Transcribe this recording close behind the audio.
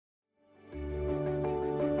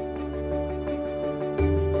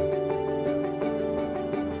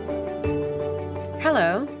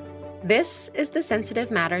This is the Sensitive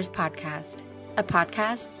Matters podcast, a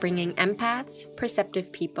podcast bringing empaths,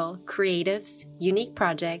 perceptive people, creatives, unique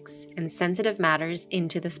projects, and sensitive matters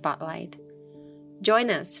into the spotlight. Join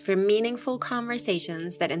us for meaningful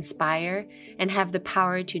conversations that inspire and have the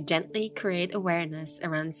power to gently create awareness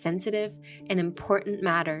around sensitive and important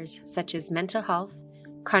matters such as mental health,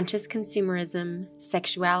 conscious consumerism,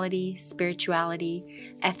 sexuality,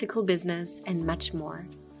 spirituality, ethical business, and much more.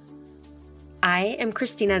 I am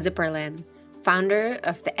Christina Zipperlin, founder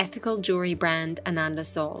of the ethical jewelry brand Ananda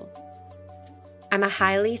Soul. I'm a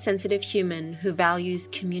highly sensitive human who values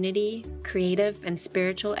community, creative and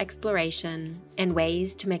spiritual exploration, and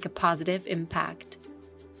ways to make a positive impact.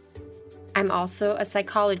 I'm also a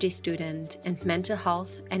psychology student and mental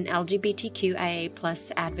health and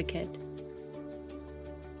LGBTQIA+ advocate.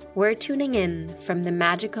 We're tuning in from the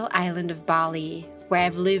magical island of Bali, where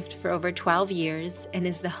I've lived for over 12 years and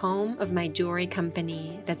is the home of my jewelry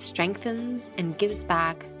company that strengthens and gives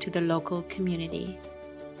back to the local community.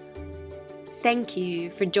 Thank you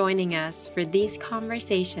for joining us for these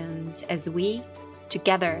conversations as we,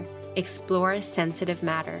 together, explore sensitive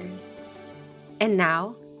matters. And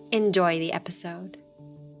now, enjoy the episode.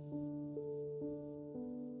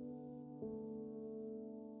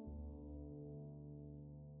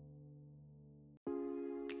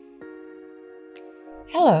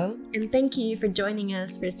 Hello, and thank you for joining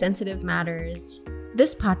us for Sensitive Matters.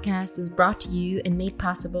 This podcast is brought to you and made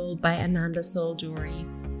possible by Ananda Soul Jewelry.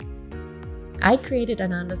 I created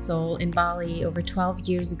Ananda Soul in Bali over 12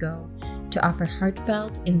 years ago to offer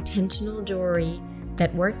heartfelt, intentional jewelry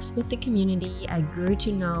that works with the community I grew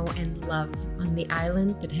to know and love on the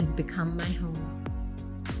island that has become my home.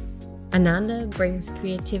 Ananda brings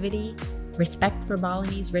creativity, respect for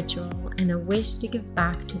Balinese ritual, and a wish to give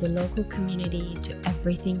back to the local community to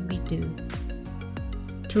everything we do.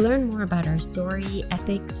 To learn more about our story,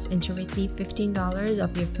 ethics, and to receive $15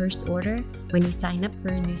 off your first order when you sign up for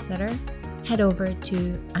a newsletter, head over to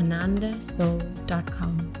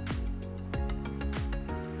anandasoul.com.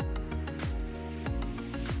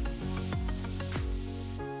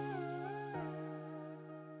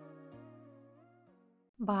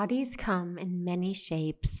 Bodies come in many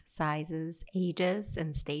shapes, sizes, ages,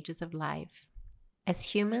 and stages of life. As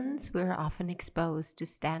humans, we're often exposed to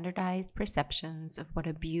standardized perceptions of what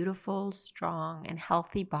a beautiful, strong, and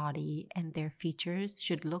healthy body and their features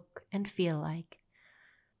should look and feel like.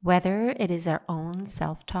 Whether it is our own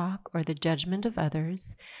self-talk or the judgment of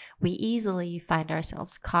others, we easily find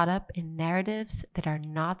ourselves caught up in narratives that are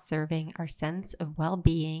not serving our sense of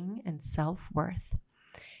well-being and self-worth.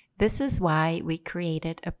 This is why we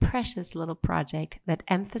created a precious little project that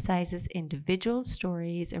emphasizes individual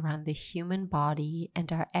stories around the human body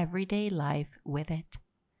and our everyday life with it.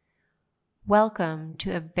 Welcome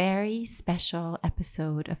to a very special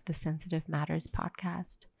episode of the Sensitive Matters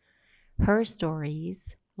podcast. Her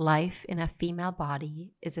Stories, Life in a Female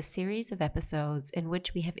Body is a series of episodes in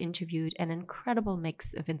which we have interviewed an incredible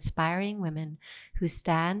mix of inspiring women who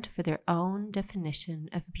stand for their own definition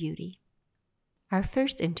of beauty. Our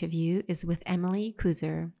first interview is with Emily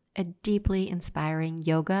Kuser, a deeply inspiring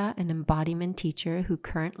yoga and embodiment teacher who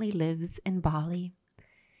currently lives in Bali.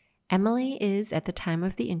 Emily is, at the time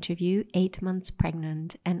of the interview, 8 months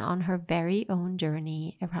pregnant and on her very own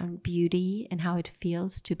journey around beauty and how it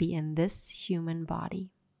feels to be in this human body.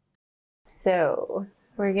 So,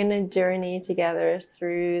 we're going to journey together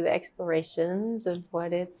through the explorations of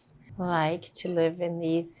what it's like to live in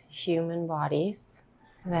these human bodies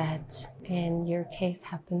that, in your case,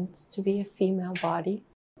 happens to be a female body.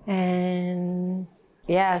 And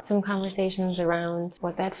some conversations around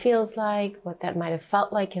what that feels like, what that might have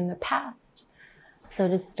felt like in the past. So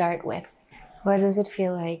to start with, what does it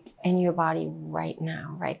feel like in your body right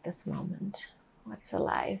now, right this moment? What's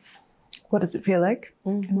alive? What does it feel like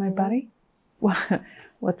in my body?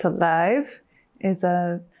 What's alive is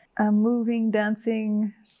a moving,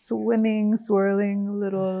 dancing, swimming, swirling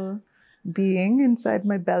little being inside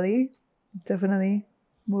my belly. Definitely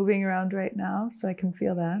moving around right now, so I can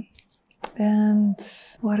feel that. And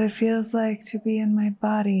what it feels like to be in my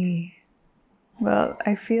body. Well,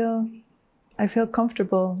 I feel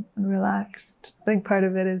comfortable and relaxed. I think part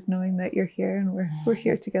of it is knowing that you're here and we're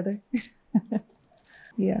here together.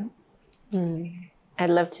 Yeah.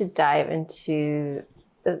 I'd love to dive into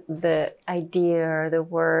the idea or the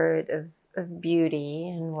word of beauty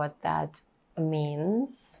and what that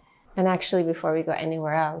means. And actually, before we go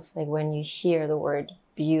anywhere else, like when you hear the word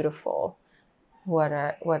beautiful, what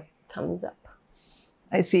comes up?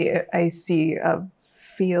 I see a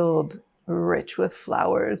field rich with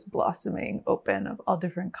flowers blossoming open of all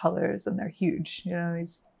different colors, and they're huge,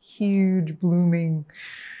 these huge blooming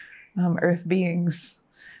earth beings,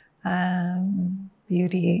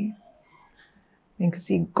 beauty. You can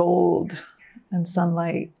see gold and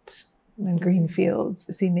sunlight and green fields.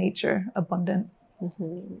 I see nature abundant.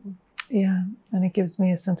 Mm-hmm. Yeah, and it gives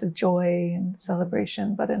me a sense of joy and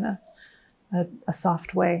celebration, but in a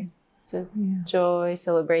soft way. So joy,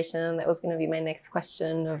 celebration, that was going to be my next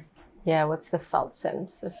question of, what's the felt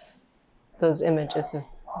sense of those images of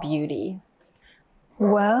beauty?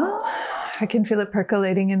 Well, I can feel it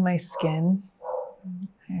percolating in my skin.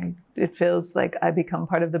 It feels like I become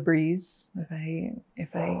part of the breeze if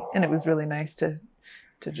I and it was really nice to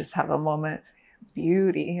just have a moment.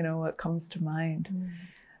 Beauty, what comes to mind.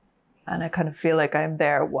 And I kind of feel like I'm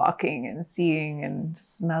there walking and seeing and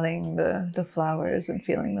smelling the flowers and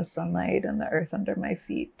feeling the sunlight and the earth under my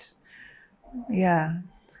feet. Yeah,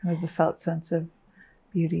 it's kind of the felt sense of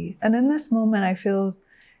beauty. And in this moment, I feel,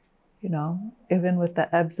 even with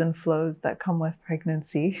the ebbs and flows that come with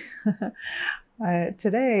pregnancy,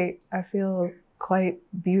 today I feel quite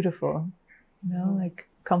beautiful, like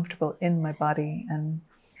comfortable in my body and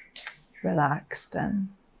relaxed and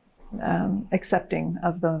accepting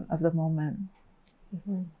of the moment.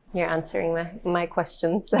 Mm-hmm. You're answering my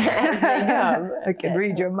questions as they come. I can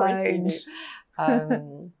read your mind.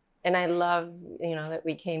 And I love, that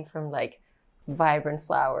we came from like vibrant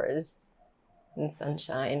flowers and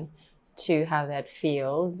sunshine to how that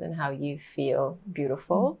feels and how you feel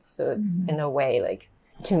beautiful. So it's in a way like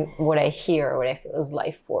to what I hear, what I feel is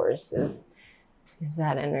life force is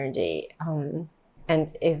that energy. And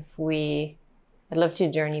I'd love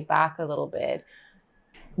to journey back a little bit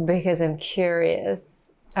because I'm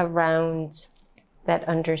curious around that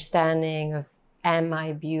understanding of, am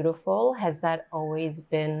I beautiful? Has that always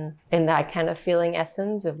been in that kind of feeling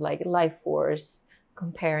essence of like life force,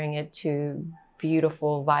 comparing it to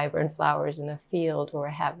beautiful, vibrant flowers in a field? Or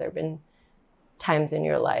have there been times in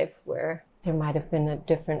your life where there might have been a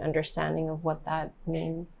different understanding of what that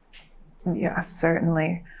means? Yeah,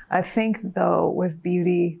 certainly. I think though with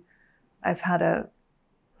beauty, I've had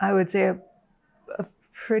I would say a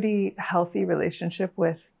pretty healthy relationship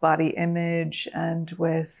with body image and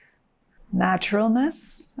with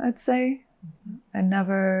naturalness, I'd say. I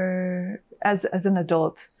never, as an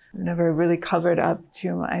adult, never really covered up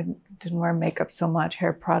I didn't wear makeup so much,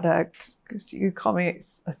 hair product. You call me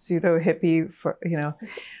a pseudo hippie for,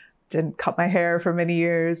 didn't cut my hair for many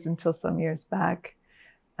years until some years back.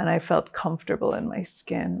 And I felt comfortable in my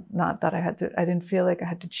skin. Not that I didn't feel like I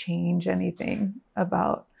had to change anything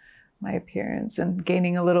about my appearance, and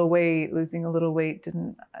gaining a little weight, losing a little weight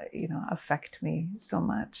didn't, affect me so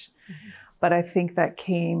much. Mm-hmm. But I think that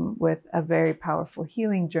came with a very powerful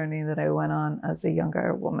healing journey that I went on as a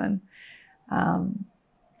younger woman,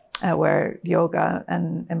 where yoga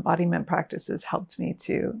and embodiment practices helped me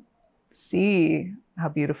to see how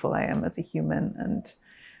beautiful I am as a human and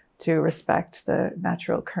to respect the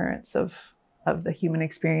natural currents of the human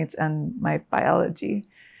experience and my biology,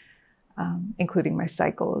 including my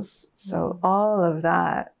cycles. So all of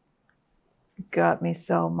that got me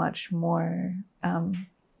so much more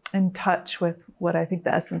in touch with what I think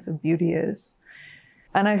the essence of beauty is.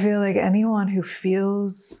 And I feel like anyone who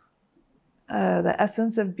feels the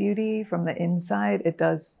essence of beauty from the inside, it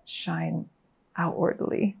does shine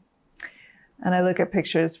outwardly. And I look at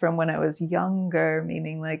pictures from when I was younger,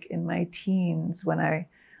 meaning like in my teens, when I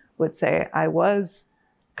would say I was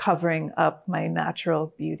covering up my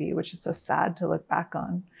natural beauty, which is so sad to look back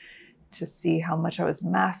on, to see how much I was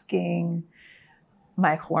masking.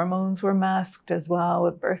 My hormones were masked as well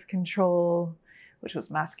with birth control, which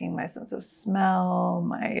was masking my sense of smell,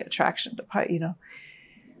 my attraction to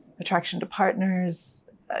partners.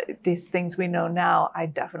 These things we know now, I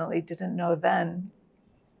definitely didn't know then.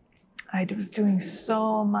 I was doing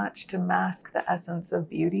so much to mask the essence of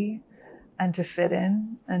beauty and to fit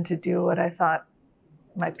in and to do what I thought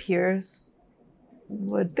my peers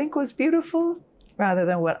would think was beautiful rather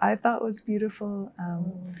than what I thought was beautiful.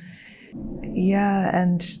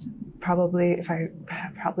 And probably I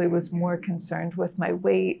probably was more concerned with my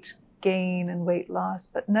weight gain and weight loss,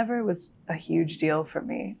 but never was a huge deal for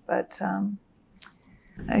me. But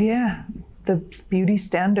the beauty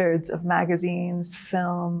standards of magazines,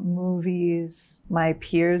 film, movies, my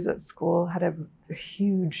peers at school had a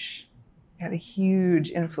huge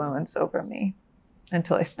influence over me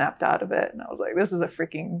until I snapped out of it. And I was like, this is a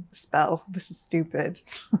freaking spell. This is stupid.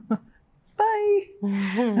 Bye.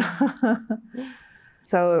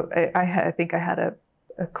 So I think I had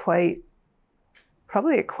a quite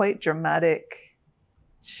dramatic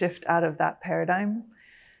shift out of that paradigm.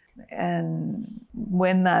 And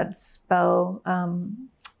when that spell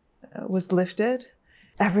was lifted,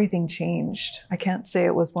 everything changed. I can't say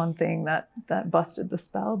it was one thing that busted the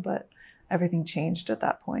spell, but everything changed at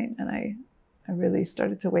that point, and I really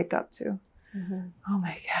started to wake up to, oh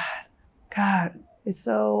my God, it's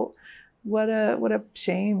so, what a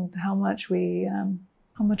shame how much we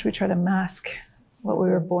try to mask what we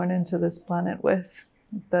were born into this planet with,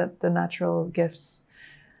 the natural gifts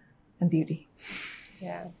and beauty.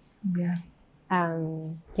 Yeah. Yeah.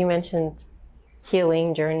 You mentioned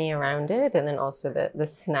healing journey around it, and then also the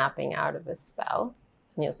snapping out of a spell.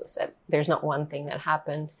 And you also said there's not one thing that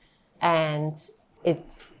happened, and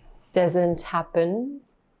it doesn't happen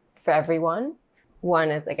for everyone. One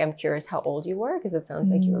is like, I'm curious how old you were, because it sounds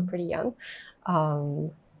like you were pretty young.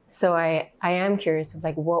 So I am curious of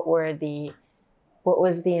like, what was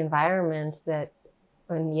the environment that,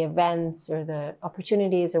 and the events or the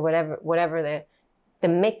opportunities or whatever the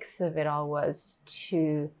mix of it all was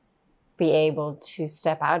to be able to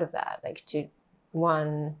step out of that, like to,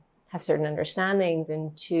 one, have certain understandings,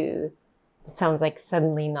 and two, it sounds like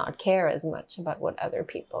suddenly not care as much about what other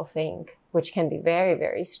people think, which can be very,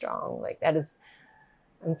 very strong. Like that is,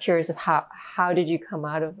 I'm curious of how did you come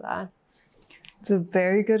out of that? It's a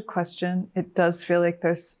very good question. It does feel like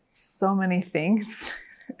there's so many things,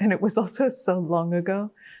 and it was also so long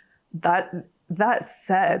ago. That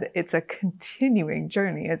said, it's a continuing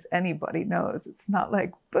journey, as anybody knows. It's not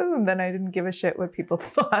like, boom, then I didn't give a shit what people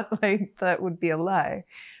thought. Like, that would be a lie.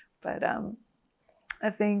 But I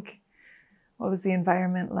think, what was the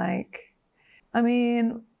environment like? I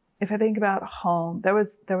mean, if I think about home, there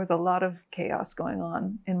was a lot of chaos going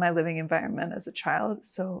on in my living environment as a child.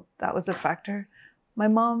 So that was a factor. My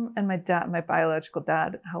mom and my dad, my biological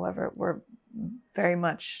dad, however, were very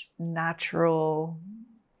much natural,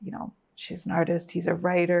 she's an artist, he's a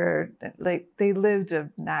writer. Like, they lived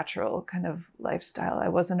a natural kind of lifestyle. I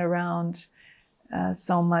wasn't around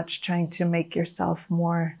so much trying to make yourself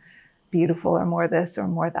more beautiful or more this or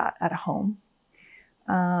more that at home.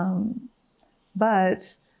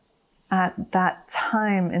 But at that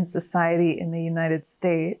time in society in the United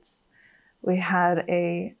States, we had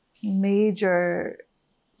a major,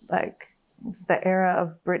 it was the era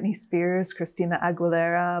of Britney Spears, Christina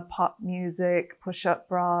Aguilera, pop music, push-up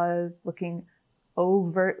bras, looking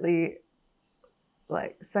overtly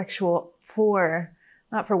like sexual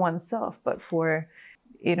not for oneself, but for,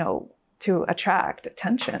 to attract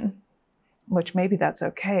attention, which maybe that's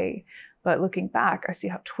okay. But looking back, I see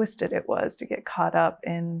how twisted it was to get caught up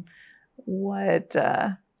in what,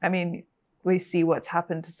 we see what's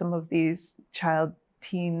happened to some of these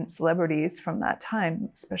teen celebrities from that time,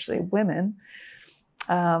 especially women.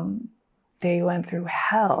 They went through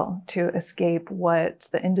hell to escape what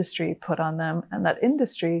the industry put on them. And that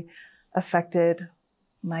industry affected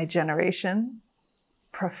my generation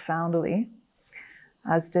profoundly,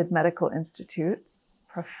 as did medical institutes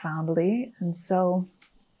profoundly. And so,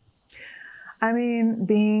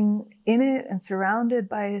 being in it and surrounded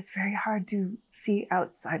by it, it's very hard to see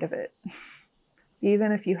outside of it.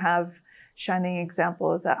 Even if you have shining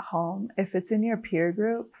examples at home, if it's in your peer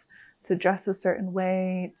group, to dress a certain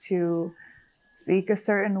way, to speak a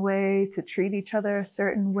certain way, to treat each other a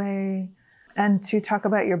certain way, and to talk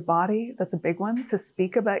about your body, that's a big one, to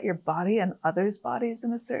speak about your body and others' bodies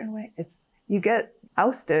in a certain way, you get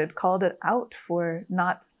ousted, called it out for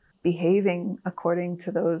not behaving according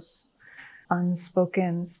to those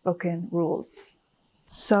spoken rules.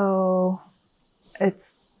 So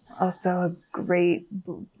it's also a great,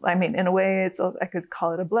 in a way, I could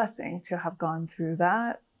call it a blessing to have gone through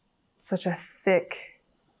that, such a thick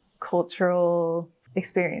cultural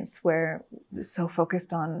experience where we're so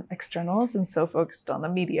focused on externals and so focused on the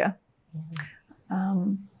media.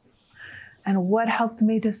 And what helped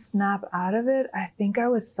me to snap out of it, I think I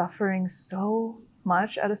was suffering so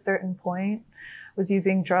much at a certain point. I was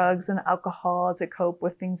using drugs and alcohol to cope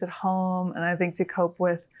with things at home, and I think to cope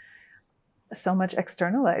with so much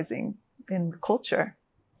externalizing in culture.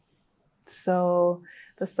 So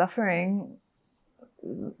the suffering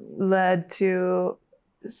led to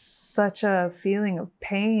such a feeling of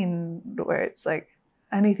pain where it's like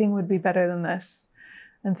anything would be better than this.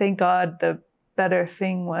 And thank God the better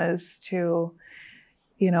thing was to,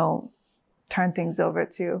 turn things over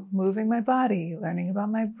to moving my body, learning about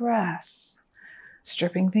my breath,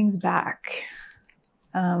 stripping things back,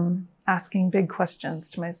 asking big questions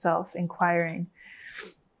to myself, inquiring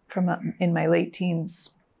in my late teens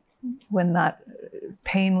when that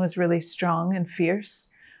pain was really strong and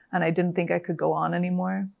fierce and I didn't think I could go on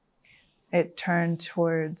anymore. It turned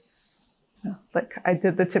towards, I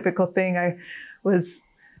did the typical thing. I was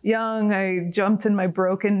young, I jumped in my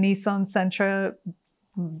broken Nissan Sentra,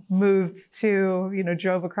 moved to,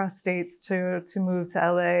 drove across states to move to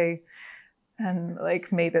LA and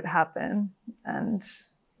like made it happen and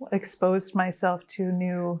exposed myself to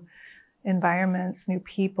new environments, new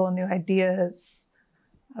people, new ideas,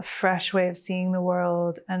 a fresh way of seeing the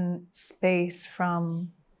world and space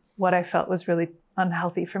from what I felt was really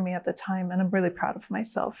unhealthy for me at the time. And I'm really proud of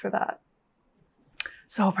myself for that.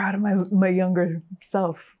 So proud of my younger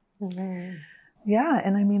self. Mm-hmm. Yeah,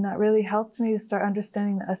 and I mean, that really helped me to start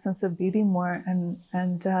understanding the essence of beauty more and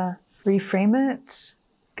reframe it,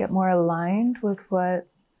 get more aligned with what,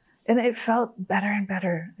 and it felt better and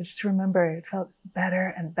better. I just remember it felt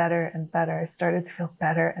better and better and better. I started to feel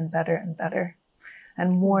better and better and better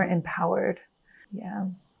and more empowered. Yeah.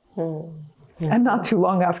 Mm-hmm. And not too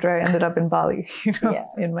long after I ended up in Bali,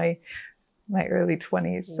 in my early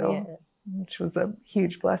 20s, which was a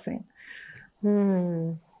huge blessing.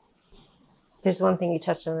 There's one thing you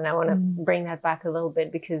touched on, and I want to bring that back a little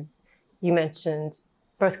bit, because you mentioned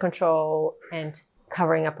birth control and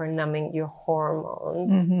covering up or numbing your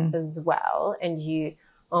hormones as well. And you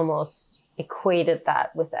almost equated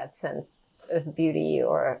that with that sense of beauty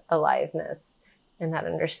or aliveness and that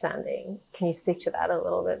understanding. Can you speak to that a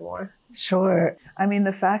little bit more? Sure. I mean,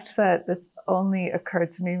 the fact that this only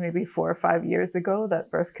occurred to me maybe 4 or 5 years ago,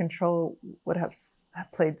 that birth control would have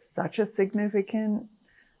played such a significant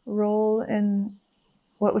role in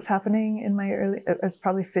what was happening in my I was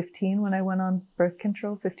probably 15 when I went on birth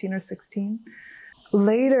control, 15 or 16.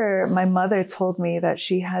 Later, my mother told me that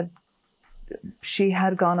she had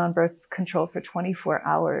gone on birth control for 24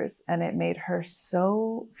 hours, and it made her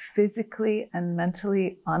so physically and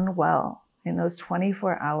mentally unwell in those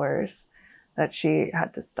 24 hours that she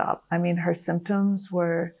had to stop. I mean, her symptoms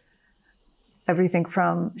were everything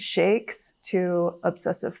from shakes to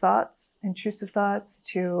obsessive thoughts, intrusive thoughts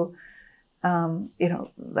to,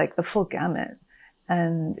 like the full gamut.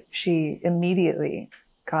 And she immediately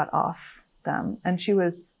got off them. And she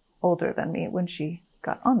was older than me when she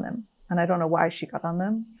got on them. And I don't know why she got on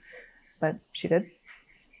them, but she did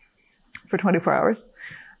for 24 hours.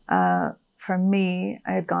 For me,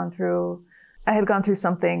 I had gone through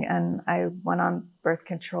something, and I went on birth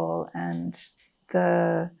control, and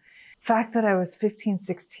the fact that I was 15,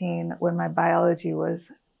 16 when my biology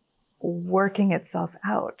was working itself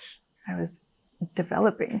out, I was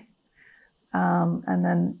developing. And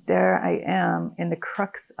then there I am in the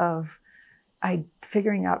crux of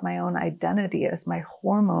figuring out my own identity as my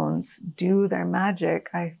hormones do their magic.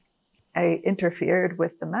 I interfered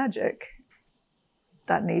with the magic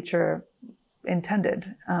that nature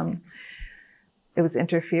intended. It was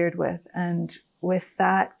interfered with. And with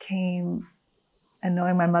that came, and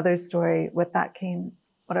knowing my mother's story, with that came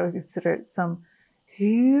what I would consider some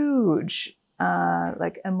huge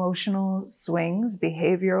emotional swings,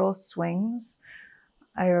 behavioral swings.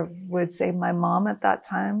 I would say my mom at that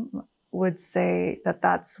time would say that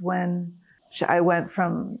that's when I went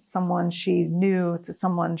from someone she knew to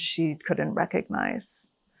someone she couldn't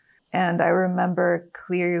recognize. And I remember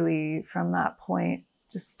clearly from that point,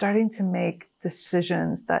 just starting to make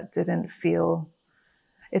decisions that didn't feel,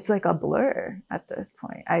 it's like a blur at this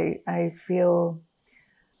point. I feel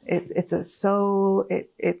it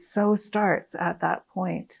so starts at that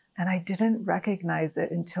point. And I didn't recognize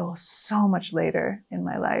it until so much later in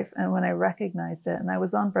my life. And when I recognized it, and I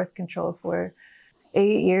was on birth control for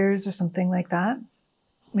 8 years or something like that,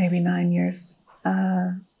 maybe 9 years,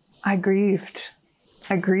 I grieved.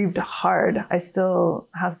 I grieved hard. I still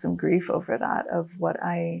have some grief over that, of what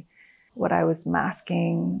I was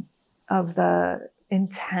masking, of the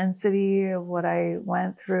intensity of what I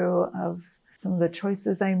went through, of some of the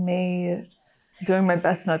choices I made, doing my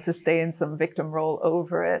best not to stay in some victim role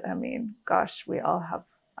over it. I mean, gosh, we all have,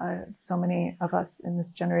 so many of us in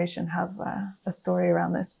this generation have a story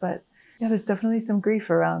around this, but yeah, there's definitely some grief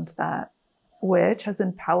around that, which has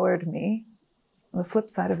empowered me. The flip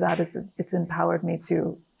side of that is it's empowered me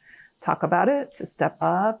to talk about it, to step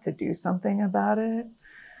up, to do something about it.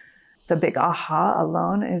 The big aha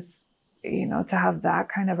alone is, to have that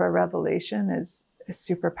kind of a revelation is a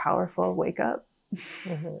super powerful wake up.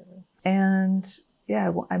 Mm-hmm. And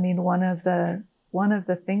yeah, I mean, one of the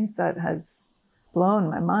things that has blown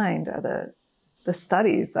my mind are the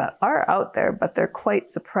studies that are out there, but they're quite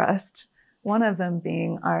suppressed. One of them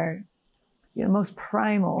being our most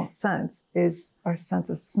primal sense is our sense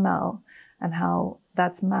of smell, and how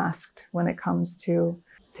that's masked when it comes to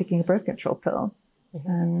taking a birth control pill. Mm-hmm.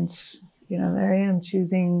 And, there I am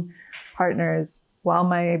choosing partners while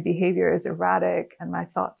my behavior is erratic and my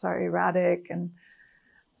thoughts are erratic. And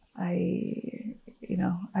I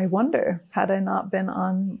wonder, had I not been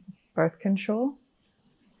on birth control,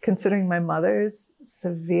 considering my mother's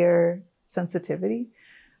severe sensitivity,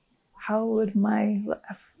 how would my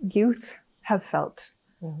youth have felt?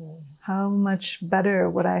 How much better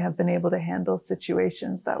would I have been able to handle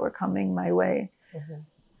situations that were coming my way?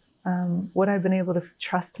 Would I have been able to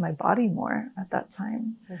trust my body more at that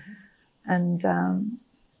time? And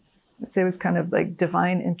I'd say it was kind of like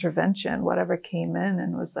divine intervention, whatever came in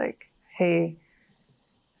and was like, hey,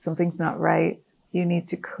 something's not right. You need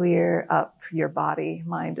to clear up your body,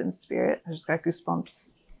 mind, and spirit. I just got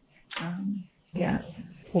goosebumps. Yeah,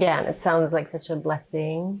 and it sounds like such a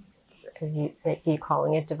blessing, as you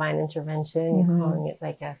calling it divine intervention. You're calling it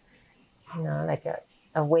like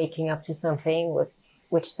a waking up to something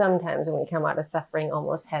which sometimes when we come out of suffering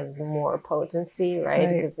almost has more potency, right?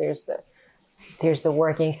 Because there's the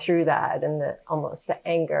working through that and almost the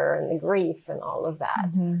anger and the grief and all of that.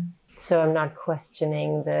 So I'm not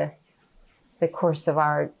questioning the course of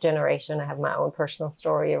our generation. I have my own personal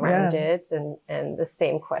story around it and the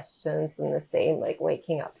same questions and the same like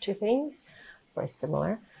waking up to things, very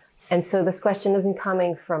similar. And so this question isn't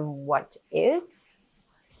coming from what if,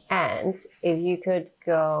 and if you could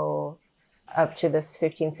go up to this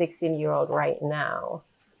 15, 16-year-old right now,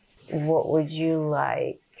 what would you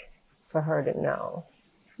like for her to know?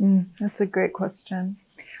 That's a great question.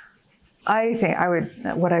 I think I would,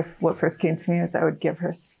 what first came to me is I would give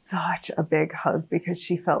her such a big hug because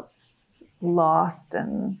she felt lost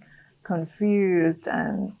and confused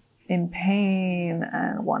and in pain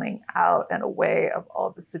and wanting out and away of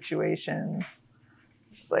all the situations.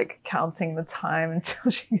 She's like counting the time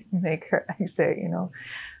until she can make her exit, you know.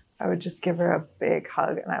 I would just give her a big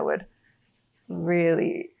hug and I would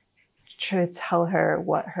really try to tell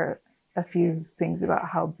her a few things about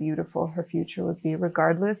how beautiful her future would be,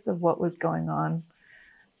 regardless of what was going on,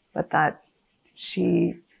 but that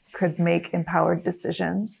she could make empowered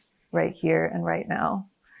decisions right here and right now.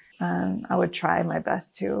 And I would try my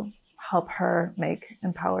best to help her make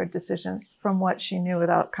empowered decisions from what she knew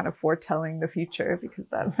without kind of foretelling the future, because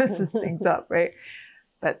that messes things up, right?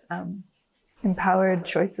 But empowered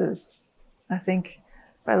choices. I think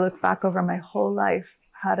if I look back over my whole life,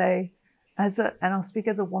 and I'll speak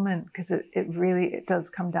as a woman because it does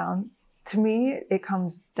come down to me. It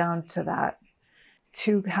comes down to that,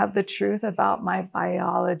 to have the truth about my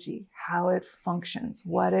biology, how it functions,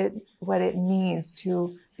 what it means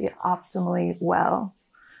to be optimally well.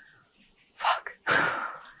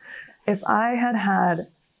 If I had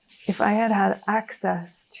had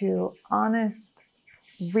access to honest,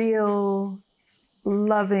 real,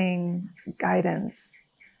 loving guidance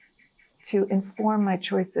to inform my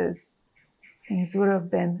choices, things would have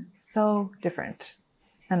been so different.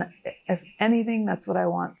 And if anything, that's what I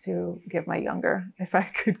want to give if I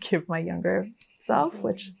could give my younger self,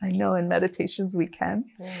 which I know in meditations we can,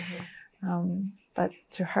 but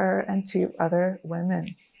to her and to other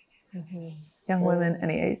women, young women,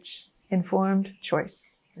 any age, informed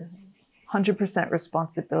choice, 100%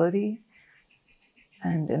 responsibility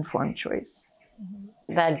and informed choice.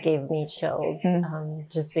 That gave me chills,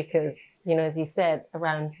 just because, you know, as you said,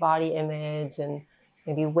 around body image and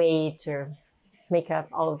maybe weight or makeup,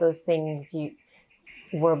 all of those things, you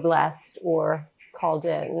were blessed or called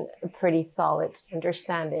in a pretty solid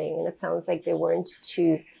understanding. And it sounds like they weren't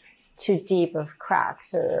too deep of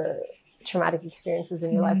cracks or traumatic experiences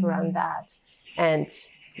in your life around that. And,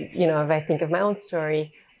 you know, if I think of my own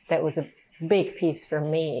story, that was a big piece for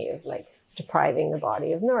me of like depriving the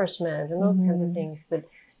body of nourishment and those kinds of things. But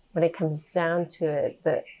when it comes down to it,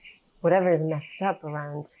 that whatever is messed up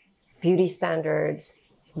around beauty standards,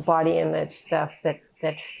 body image stuff that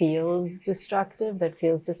feels destructive, that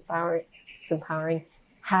feels disempowering,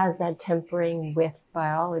 has that tempering with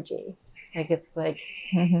biology. Like it's like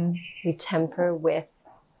we temper with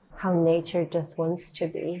how nature just wants to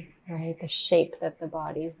be, right? The shape that the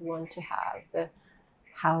bodies want to have,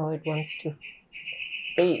 how it wants to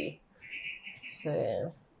be. So yeah,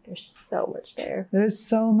 there's so much there. There's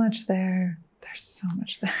so much there.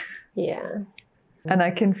 Yeah. And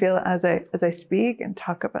I can feel as I speak and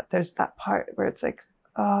talk about, there's that part where it's like,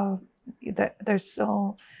 oh, there's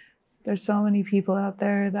so many people out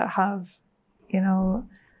there that have, you know,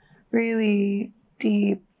 really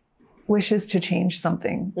deep wishes to change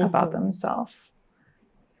something about themselves,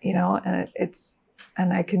 you know,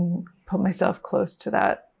 and I can put myself close to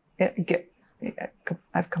that. I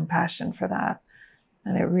have compassion for that.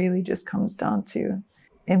 And it really just comes down to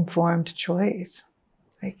informed choice.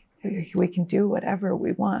 Like we can do whatever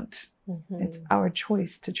we want. It's our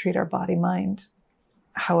choice to treat our body mind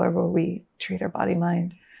however we treat our body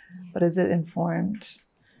mind. But is it informed?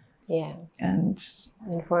 Yeah. And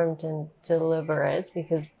informed and deliberate,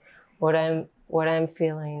 because what I'm what I'm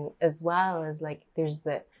feeling as well is like there's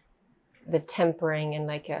the tempering in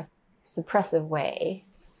like a suppressive way.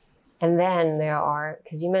 And then there are,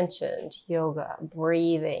 because you mentioned yoga,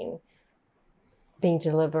 breathing, being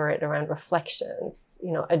deliberate around reflections,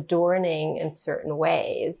 you know, adorning in certain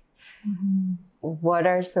ways. Mm-hmm. What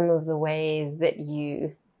are some of the ways that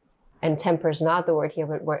you, and temper is not the word here,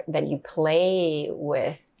 but that you play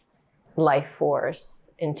with life force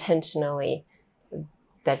intentionally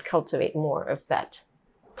that cultivate more of that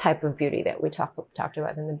type of beauty that we talked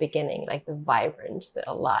about in the beginning, like the vibrant, the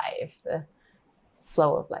alive, the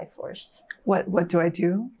flow of life force? What do I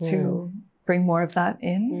do to bring more of that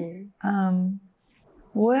in?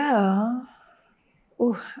 Well,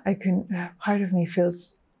 part of me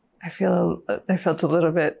feels, I felt a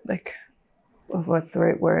little bit like, what's the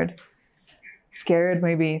right word? Scared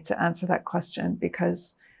maybe to answer that question,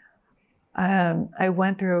 because I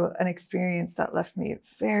went through an experience that left me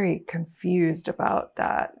very confused about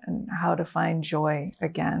that and how to find joy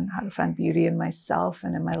again, how to find beauty in myself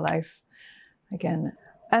and in my life again.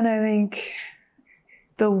 And I think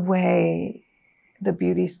the way the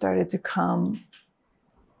beauty started to come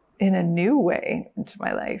in a new way into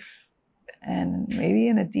my life, and maybe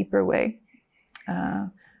in a deeper way,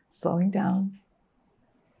 slowing down.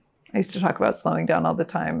 I used to talk about slowing down all the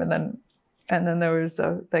time, and then there was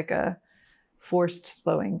a forced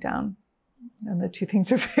slowing down, and the two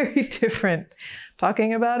things are very different.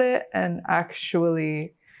 Talking about it and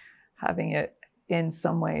actually having it in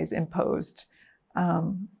some ways imposed.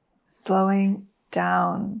 Slowing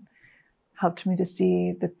down helped me to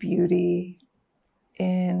see the beauty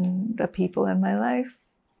in the people in my life,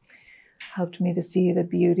 helped me to see the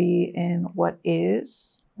beauty in what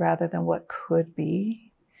is rather than what could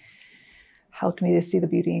be, helped me to see the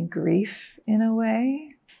beauty in grief in a way,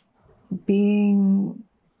 being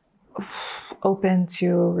open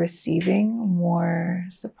to receiving more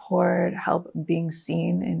support, help, being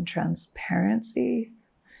seen in transparency,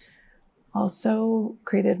 also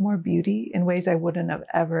created more beauty in ways I wouldn't have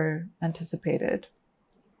ever anticipated.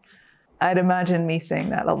 I'd imagine me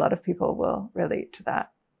saying that a lot of people will relate to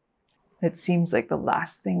that. It seems like the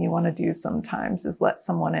last thing you want to do sometimes is let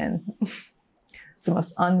someone in. It's the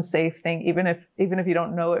most unsafe thing, even if you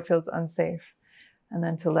don't know it feels unsafe. And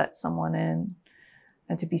then to let someone in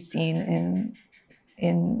and to be seen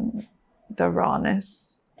in the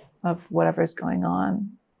rawness of whatever's going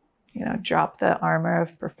on. You know, drop the armor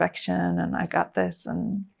of perfection and I got this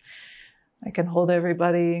and I can hold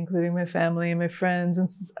everybody, including my family and my friends.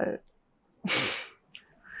 And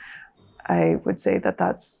I would say that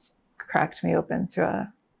that's cracked me open to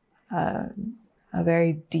a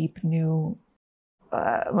very deep, new,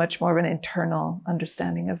 much more of an internal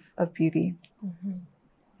understanding of beauty.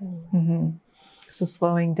 Mm-hmm. Mm-hmm. So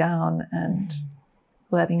slowing down and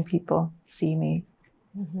letting people see me.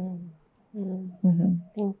 Mm-hmm. Mm-hmm.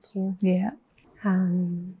 Thank you. Yeah.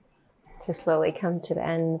 To slowly come to the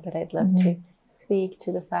end, but I'd love to speak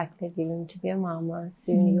to the fact that you're going to be a mama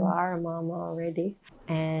soon. You are a mama already.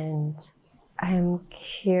 And I'm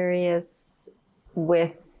curious,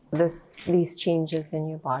 with these changes in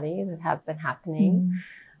your body that have been happening,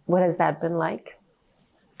 what has that been like?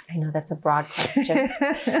 I know that's a broad question.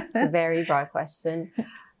 It's a very broad question.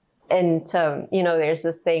 And, you know, there's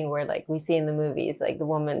this thing where, like, we see in the movies, like, the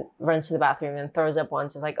woman runs to the bathroom and throws up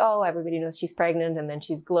once. Like, oh, everybody knows she's pregnant. And then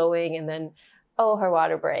she's glowing. And then, oh, her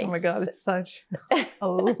water breaks. Oh, my God. It's such a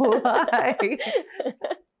lie.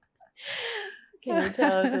 Can you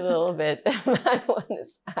tell us a little bit about what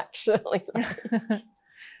it's actually like?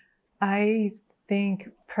 I think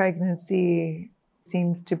pregnancy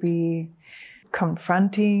seems to be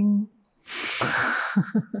confronting.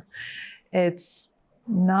 It's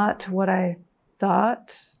not what I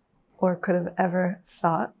thought or could have ever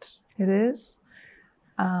thought it is.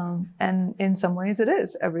 And in some ways it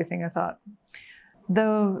is everything I thought.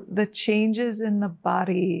 Though the changes in the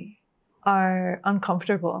body are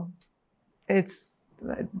uncomfortable. It's,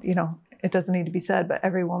 you know, it doesn't need to be said, but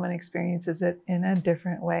every woman experiences it in a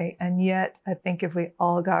different way. And yet I think if we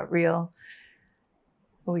all got real,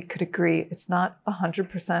 we could agree it's not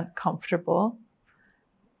 100% comfortable.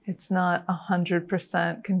 It's not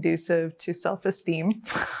 100% conducive to self-esteem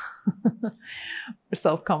or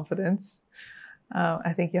self-confidence.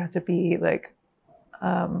 I think you have to be like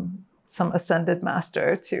some ascended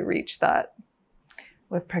master to reach that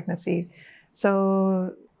with pregnancy.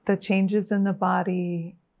 So the changes in the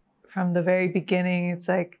body from the very beginning, it's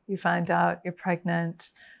like you find out you're pregnant.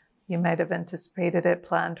 You might have anticipated it,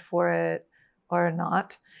 planned for it, or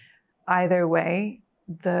not. Either way,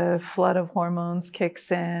 the flood of hormones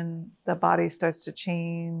kicks in, the body starts to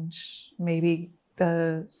change, maybe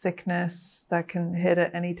the sickness that can hit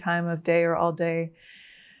at any time of day or all day,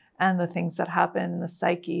 and the things that happen in the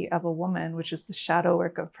psyche of a woman, which is the shadow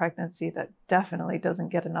work of pregnancy that definitely doesn't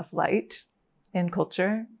get enough light in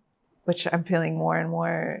culture, which I'm feeling more and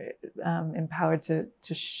more empowered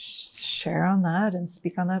to share on that and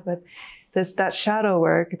speak on that. But that shadow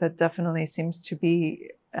work that definitely seems to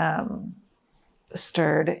be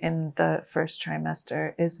stirred in the first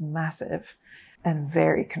trimester is massive and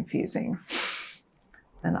very confusing.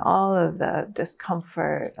 And all of the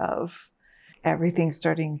discomfort of everything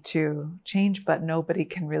starting to change, but nobody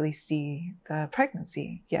can really see the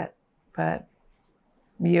pregnancy yet. But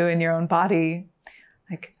you in your own body,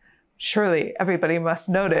 like, surely everybody must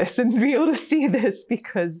notice and be able to see this,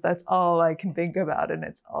 because that's all I can think about, and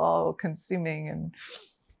it's all consuming, and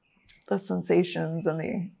the sensations and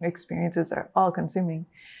the experiences are all consuming.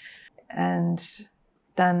 And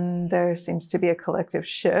then there seems to be a collective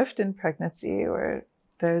shift in pregnancy where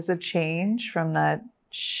there's a change from that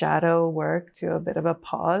shadow work to a bit of a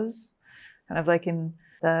pause, kind of like in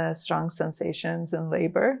the strong sensations in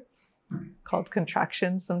labor, called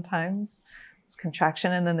contractions sometimes. It's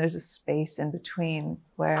contraction, and then there's a space in between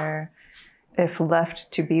where, if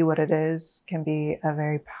left to be what it is, can be a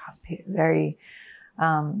very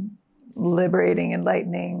liberating,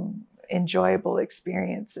 enlightening, enjoyable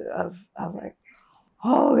experience of like,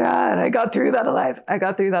 oh God, I got through that alive.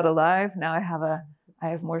 Now I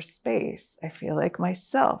have more space. I feel like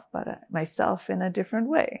myself, but myself in a different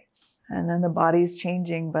way. And then the body's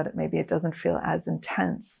changing, but maybe it doesn't feel as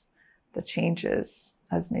intense, the changes,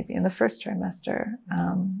 as maybe in the first trimester.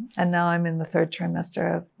 And now I'm in the third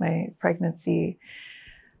trimester of my pregnancy.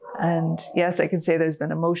 And yes, I can say there's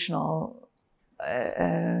been emotional, what's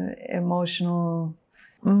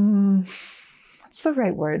the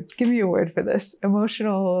right word? Give me a word for this.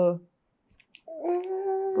 Emotional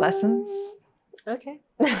lessons. Okay.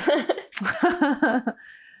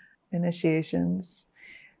 Initiations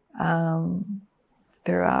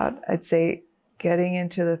throughout. I'd say getting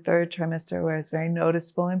into the third trimester, where it's very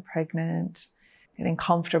noticeable and pregnant, getting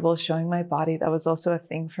comfortable showing my body. That was also a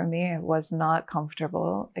thing for me. I was not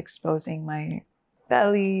comfortable exposing my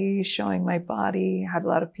belly, showing my body. I had a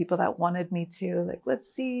lot of people that wanted me to, like,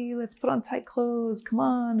 let's put on tight clothes, come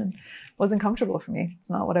on. And it wasn't comfortable for me. It's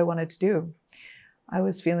not what I wanted to do. I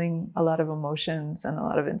was feeling a lot of emotions and a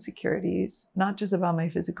lot of insecurities, not just about my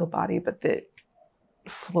physical body, but the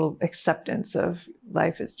full acceptance of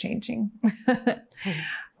life is changing.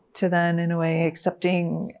 To then, in a way,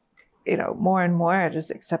 accepting, more and more, just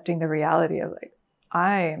accepting the reality of, like,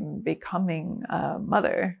 I'm becoming a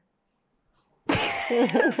mother.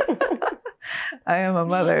 I am a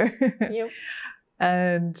mother. Yep.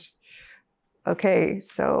 And okay,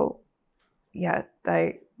 so yeah,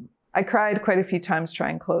 I cried quite a few times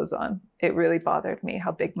trying clothes on. It really bothered me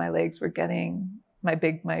how big my legs were getting. My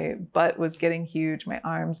butt was getting huge, my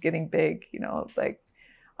arms getting big, like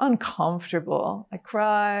uncomfortable. I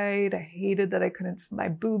cried. I hated that my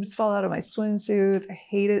boobs fall out of my swimsuits. I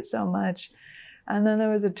hate it so much. And then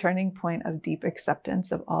there was a turning point of deep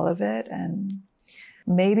acceptance of all of it, and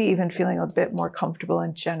maybe even feeling a bit more comfortable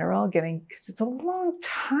in general, because it's a long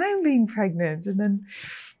time being pregnant, and then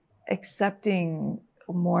accepting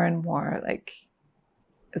more and more, like,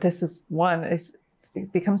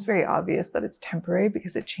 it becomes very obvious that it's temporary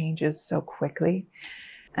because it changes so quickly.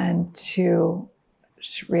 And two,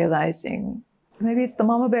 just realizing maybe it's the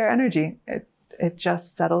mama bear energy. It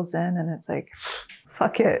just settles in, and it's like,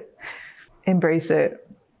 fuck it, embrace it,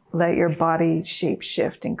 let your body shape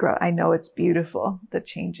shift and grow. I know it's beautiful, the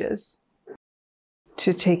changes.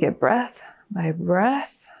 To take it breath by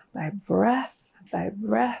breath by breath by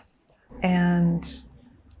breath, and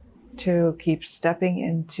to keep stepping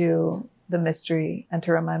into the mystery, and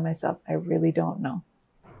to remind myself, I really don't know.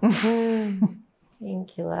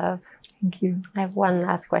 Thank you, love. Thank you. I have one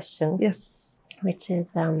last question. Yes. Which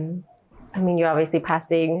is, you're obviously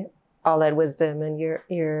passing all that wisdom and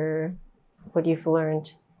your what you've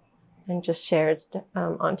learned and just shared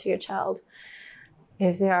onto your child.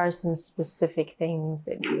 If there are some specific things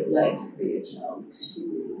that you would like for your child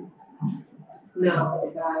to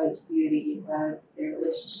know about beauty, about their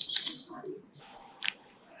relationship with body.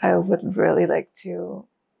 I would really like to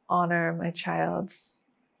honor my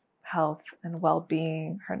child's health and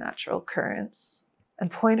well-being, her natural currents, and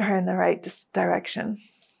point her in the right direction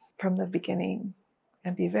from the beginning,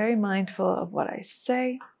 and be very mindful of what I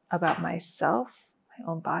say about myself, my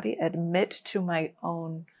own body, admit to my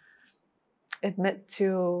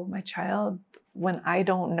child when I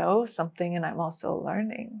don't know something and I'm also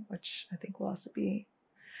learning, which I think will also be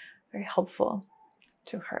very helpful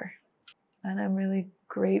to her. And I'm really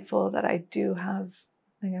grateful that I do have,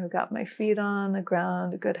 I've got my feet on the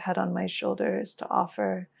ground, a good head on my shoulders to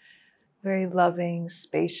offer very loving,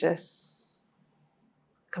 spacious,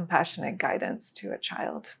 compassionate guidance to a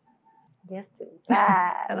child. Yes to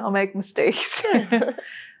that. And I'll make mistakes. And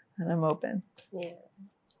I'm open. Yeah.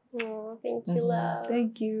 Oh, thank you, love.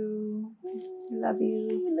 Thank you. Love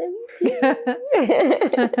you. Love you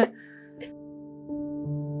too.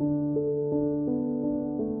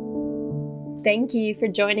 Thank you for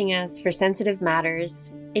joining us for Sensitive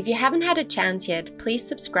Matters. If you haven't had a chance yet, please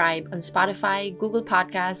subscribe on Spotify, Google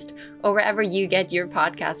Podcast, or wherever you get your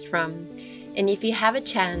podcast from. And if you have a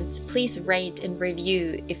chance, please rate and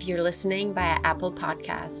review if you're listening via Apple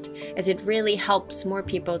Podcast, as it really helps more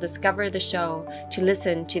people discover the show to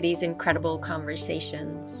listen to these incredible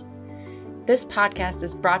conversations. This podcast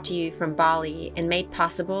is brought to you from Bali and made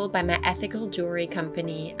possible by my ethical jewelry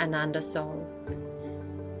company, Ananda Soul.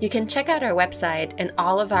 You can check out our website and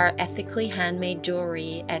all of our ethically handmade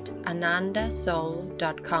jewelry at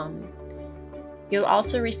anandasoul.com. You'll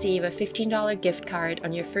also receive a $15 gift card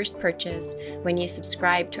on your first purchase when you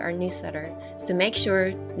subscribe to our newsletter, so make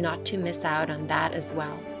sure not to miss out on that as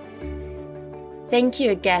well. Thank you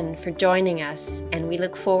again for joining us, and we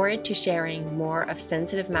look forward to sharing more of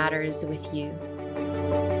Sensitive Matters with you.